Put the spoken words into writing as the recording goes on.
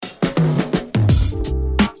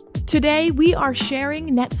Today, we are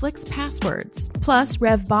sharing Netflix passwords. Plus,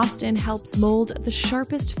 Rev Boston helps mold the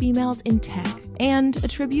sharpest females in tech and a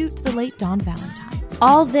tribute to the late Dawn Valentine.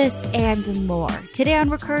 All this and more today on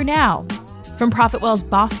Recur Now. From ProfitWell's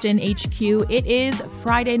Boston HQ, it is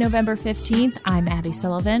Friday, November 15th. I'm Abby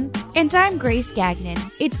Sullivan. And I'm Grace Gagnon.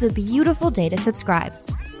 It's a beautiful day to subscribe.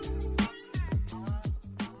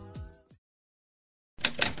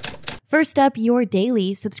 First up, your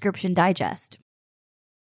daily subscription digest.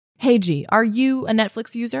 Hey G, are you a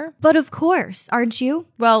Netflix user? But of course, aren't you?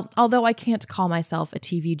 Well, although I can't call myself a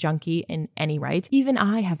TV junkie in any right, even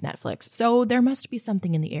I have Netflix, so there must be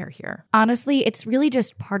something in the air here. Honestly, it's really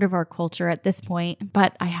just part of our culture at this point.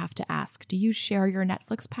 But I have to ask, do you share your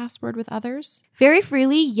Netflix password with others? Very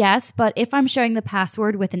freely, yes, but if I'm sharing the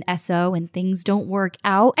password with an SO and things don't work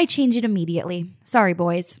out, I change it immediately. Sorry,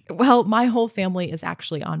 boys. Well, my whole family is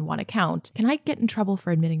actually on one account. Can I get in trouble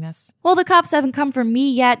for admitting this? Well, the cops haven't come for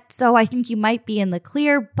me yet, so I think you might be in the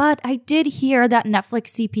clear, but I did hear that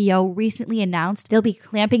Netflix CPO recently announced they'll be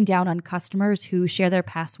clamping down on customers who share their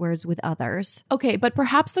passwords with others. Okay, but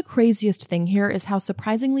perhaps the craziest thing here is how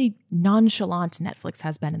surprisingly nonchalant Netflix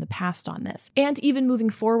has been in the past on this. And even moving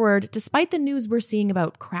forward, despite the news we're seeing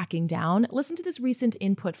about cracking down, listen to this recent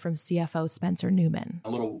input from CFO Spencer Newman.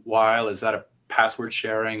 A little while, is that a password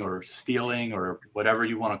sharing or stealing or whatever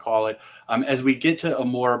you want to call it? As we get to a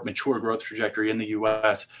more mature growth trajectory in the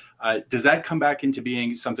US, does that come back into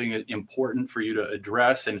being something important for you to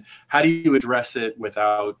address? And how do you address it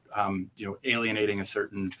without alienating a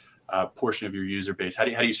certain portion of your user base? How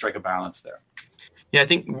do you strike a balance there? Yeah, I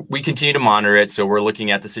think we continue to monitor it. So we're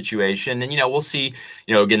looking at the situation and, we'll see,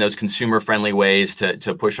 again, those consumer friendly ways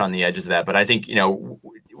to push on the edges of that. But I think,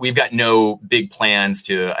 we've got no big plans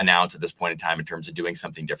to announce at this point in time in terms of doing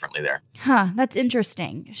something differently there. That's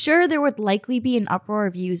interesting. Sure, there would likely be an uproar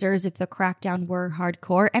of users if the crackdown were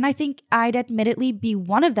hardcore, and I think I'd admittedly be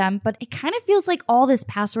one of them, but it kind of feels like all this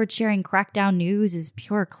password sharing crackdown news is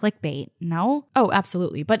pure clickbait, no? Oh,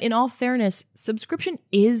 absolutely. But in all fairness, subscription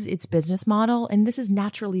is its business model, and this is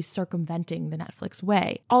naturally circumventing the Netflix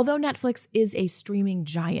way. Although Netflix is a streaming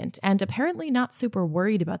giant and apparently not super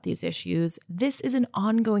worried about these issues, this is an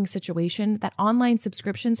ongoing situation that online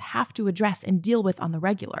subscriptions have to address and deal with on the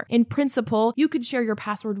regular. In principle, you could share your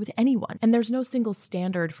password with anyone, and there's no single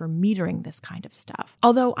standard for metering this kind of stuff.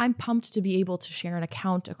 Although I'm pumped to be able to share an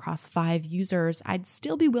account across 5 users, I'd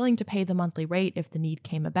still be willing to pay the monthly rate if the need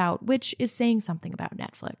came about, which is saying something about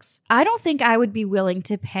Netflix. I don't think I would be willing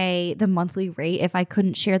to pay the monthly rate if I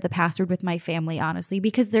couldn't share the password with my family, honestly,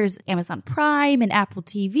 because there's Amazon Prime and Apple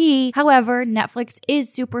TV. However, Netflix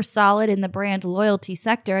is super solid in the brand loyalty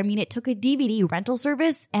sector. I mean, it took a DVD rental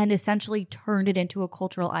service and essentially turned it into a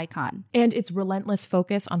cultural icon. And its relentless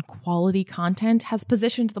focus on quality content has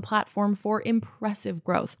positioned the platform for impressive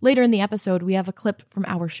growth. Later in the episode, we have a clip from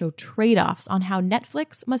our show Trade-Offs on how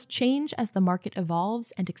Netflix must change as the market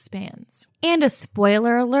evolves and expands. And a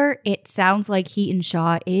spoiler alert, it sounds like Heaton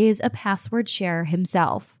Shaw is a password sharer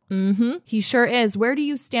himself. He sure is. Where do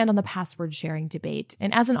you stand on the password sharing debate?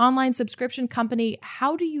 And as an online subscription company,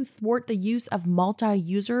 how do you thwart the use of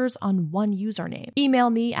multi-users on one username? Email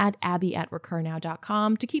me at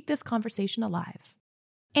abby@recurnow.com to keep this conversation alive.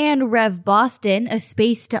 And Rev Boston, a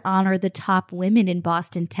space to honor the top women in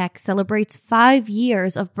Boston tech, celebrates 5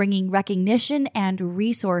 years of bringing recognition and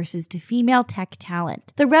resources to female tech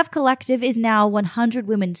talent. The Rev Collective is now 100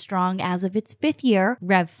 women strong as of its 5th year,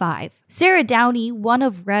 Rev 5. Sarah Downey, one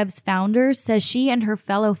of Rev's founders, says she and her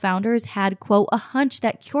fellow founders had, quote, a hunch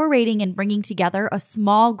that curating and bringing together a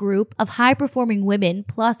small group of high-performing women,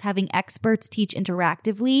 plus having experts teach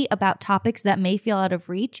interactively about topics that may feel out of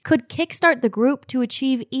reach, could kickstart the group to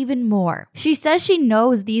achieve even more. She says she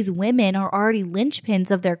knows these women are already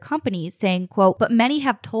linchpins of their companies, saying, quote, but many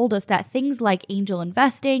have told us that things like angel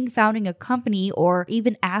investing, founding a company, or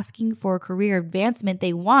even asking for a career advancement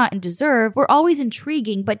they want and deserve were always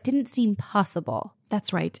intriguing but didn't seem possible.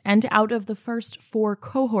 That's right. And out of the first 4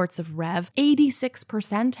 cohorts of Rev,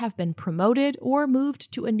 86% have been promoted or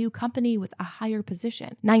moved to a new company with a higher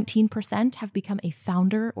position. 19% have become a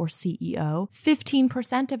founder or CEO.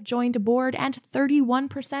 15% have joined a board, and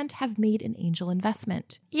 31% have made an angel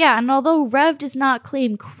investment. Yeah, and although Rev does not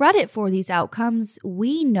claim credit for these outcomes,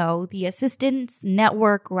 we know the assistance,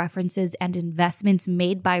 network, references, and investments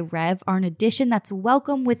made by Rev are an addition that's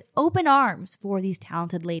welcome with open arms for these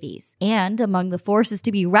talented ladies. And among the 4 forces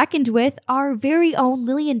to be reckoned with, our very own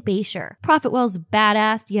Lillian Baescher, Profitwell's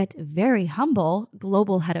badass yet very humble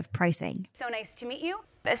global head of pricing. So nice to meet you.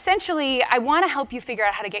 Essentially, I want to help you figure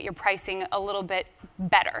out how to get your pricing a little bit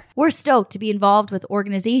better. We're stoked to be involved with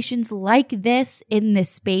organizations like this in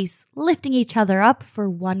this space, lifting each other up for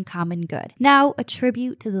one common good. Now, a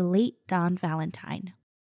tribute to the late Don Valentine.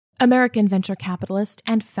 American venture capitalist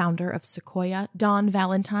and founder of Sequoia, Don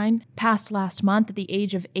Valentine, passed last month at the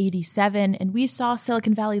age of 87, and we saw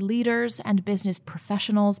Silicon Valley leaders and business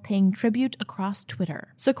professionals paying tribute across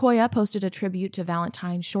Twitter. Sequoia posted a tribute to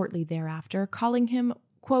Valentine shortly thereafter, calling him,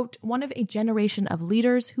 quote, one of a generation of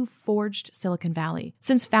leaders who forged Silicon Valley.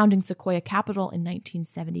 Since founding Sequoia Capital in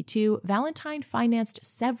 1972, Valentine financed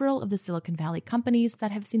several of the Silicon Valley companies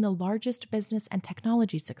that have seen the largest business and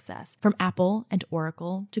technology success, from Apple and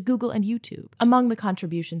Oracle to Google and YouTube. Among the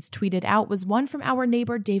contributions tweeted out was one from our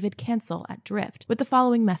neighbor David Cancel at Drift, with the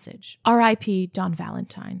following message: R.I.P. Don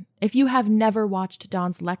Valentine. If you have never watched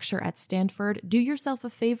Don's lecture at Stanford, do yourself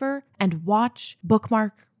a favor and watch,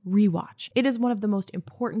 bookmark, rewatch. It is one of the most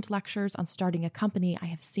important lectures on starting a company I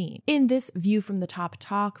have seen. In this View from the Top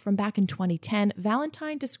talk from back in 2010,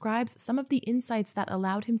 Valentine describes some of the insights that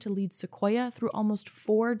allowed him to lead Sequoia through almost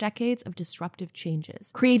 4 decades of disruptive changes,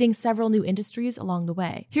 creating several new industries along the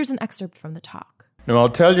way. Here's an excerpt from the talk. Now, I'll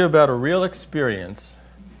tell you about a real experience,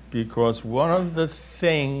 because one of the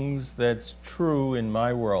things that's true in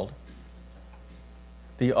my world,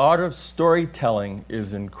 the art of storytelling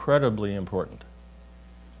is incredibly important.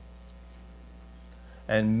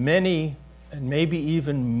 And many, and maybe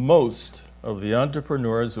even most, of the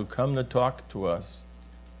entrepreneurs who come to talk to us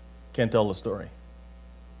can't tell the story.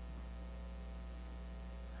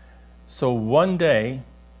 So one day,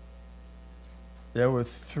 there were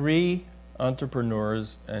 3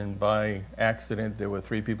 entrepreneurs, and by accident, there were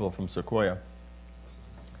 3 people from Sequoia.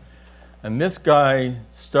 And this guy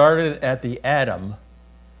started at the Atom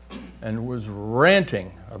and was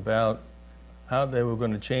ranting about how they were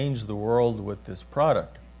going to change the world with this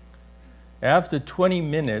product. After 20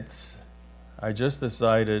 minutes, I just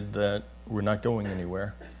decided that we're not going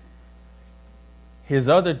anywhere. His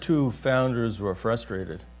other 2 founders were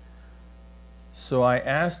frustrated. So I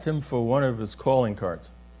asked him for one of his calling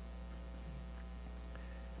cards.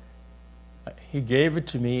 He gave it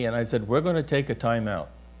to me, and I said, we're going to take a timeout.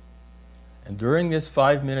 And during this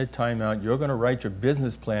 5-minute timeout, you're going to write your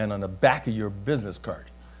business plan on the back of your business card.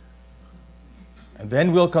 And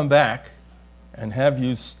then we'll come back and have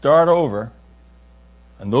you start over.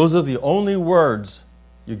 And those are the only words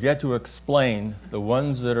you get to explain, the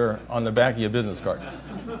ones that are on the back of your business card.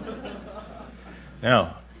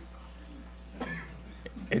 Now,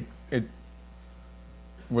 it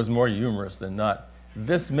was more humorous than not.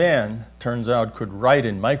 This man, turns out, could write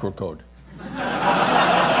in microcode.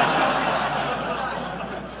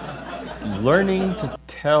 Learning to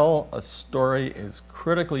tell a story is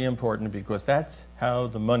critically important, because that's how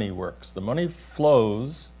the money works. The money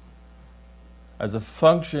flows as a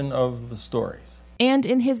function of the stories. And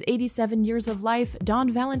in his 87 years of life,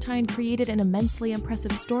 Don Valentine created an immensely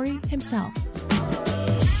impressive story himself.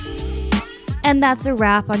 And that's a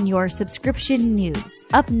wrap on your subscription news.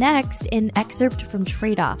 Up next, an excerpt from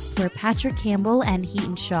Trade-Offs, where Patrick Campbell and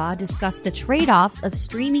Hiten Shah discuss the trade-offs of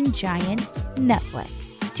streaming giant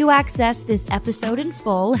Netflix. To access this episode in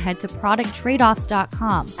full, head to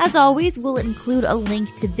producttradeoffs.com. As always, we'll include a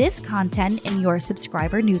link to this content in your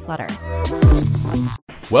subscriber newsletter.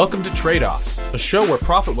 Welcome to Trade-Offs, a show where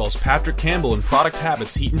Profitwell's Patrick Campbell and Product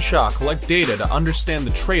Habits Hiten Shah collect data to understand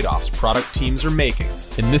the trade-offs product teams are making.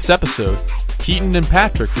 In this episode, Hiten and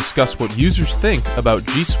Patrick discuss what users think about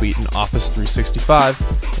G Suite and Office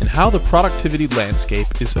 365 and how the productivity landscape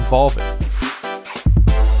is evolving.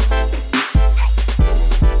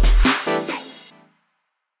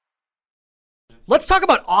 Let's talk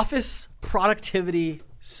about Office productivity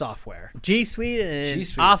software. G Suite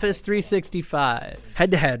and Office 365.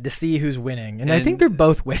 Head to head to see who's winning. And I think they're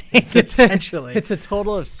both winning, essentially. It's a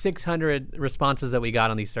total of 600 responses that we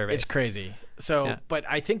got on these surveys. It's crazy. So, but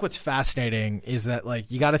I think what's fascinating is that,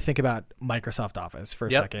 like, you got to think about Microsoft Office for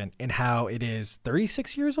a second and how it is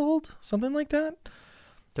 36 years old, something like that.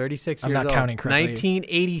 36 I'm years old. not counting correctly.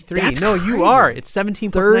 1983. That's no, crazy. You are. It's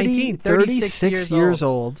 17 plus 19. 36 years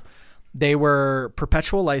old. They were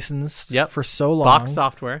perpetual licensed for so long. Box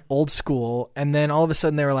software. Old school. And then all of a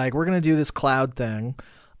sudden they were like, we're going to do this cloud thing.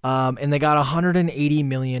 And they got 180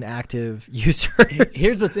 million active users.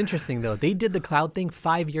 Here's what's interesting, though. They did the cloud thing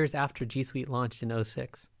 5 years after G Suite launched in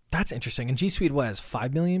 2006. That's interesting. And G Suite was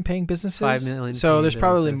 5 million paying businesses? 5 million. So there's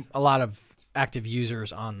probably a lot of active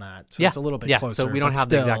users on that. So it's a little bit closer. So we don't have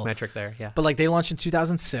the exact metric there. Yeah. But like they launched in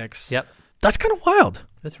 2006. Yep. That's kind of wild.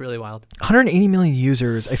 That's really wild. 180 million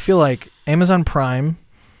users. I feel like Amazon Prime,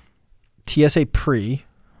 TSA Pre.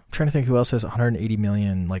 I'm trying to think who else has 180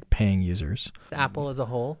 million like paying users. Apple as a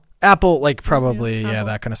whole. Apple, like probably, Apple.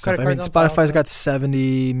 That kind of stuff. Credit I mean, cards on file, Spotify's so- got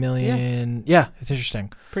 70 million. Yeah, it's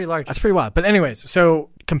interesting. Pretty large. That's pretty wild. But anyways, so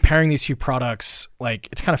comparing these two products, like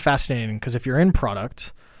it's kind of fascinating because if you're in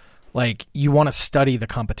product, like you want to study the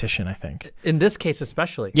competition, I think. In this case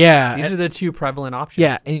especially. Yeah. These are the two prevalent options.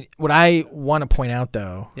 Yeah. And what I want to point out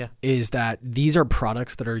though, Yeah. is that these are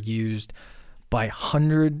products that are used by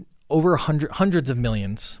hundreds of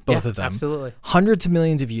millions, both of them. Absolutely. Hundreds of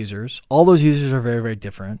millions of users. All those users are very, very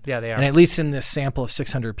different. Yeah, they are. And at least in this sample of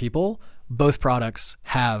 600 people, both products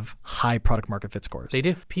have high product market fit scores. They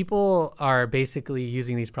do. People are basically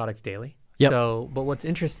using these products daily. Yep. So, but what's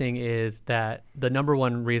interesting is that the number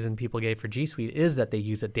one reason people gave for G Suite is that they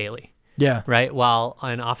use it daily. Yeah. Right? While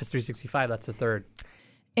on Office 365, that's the third.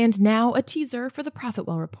 And now a teaser for the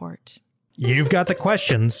ProfitWell Report. You've got the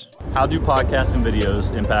questions. How do podcasts and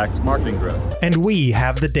videos impact marketing growth? And we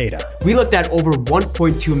have the data. We looked at over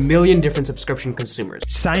 1.2 million different subscription consumers.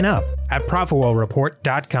 Sign up at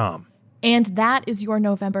ProfitwellReport.com. And that is your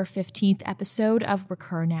November 15th episode of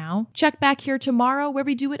Recur Now. Check back here tomorrow where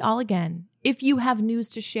we do it all again. If you have news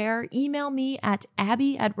to share, email me at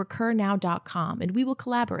abby@recurnow.com and we will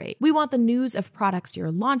collaborate. We want the news of products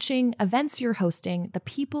you're launching, events you're hosting, the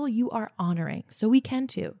people you are honoring, so we can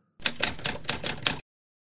too.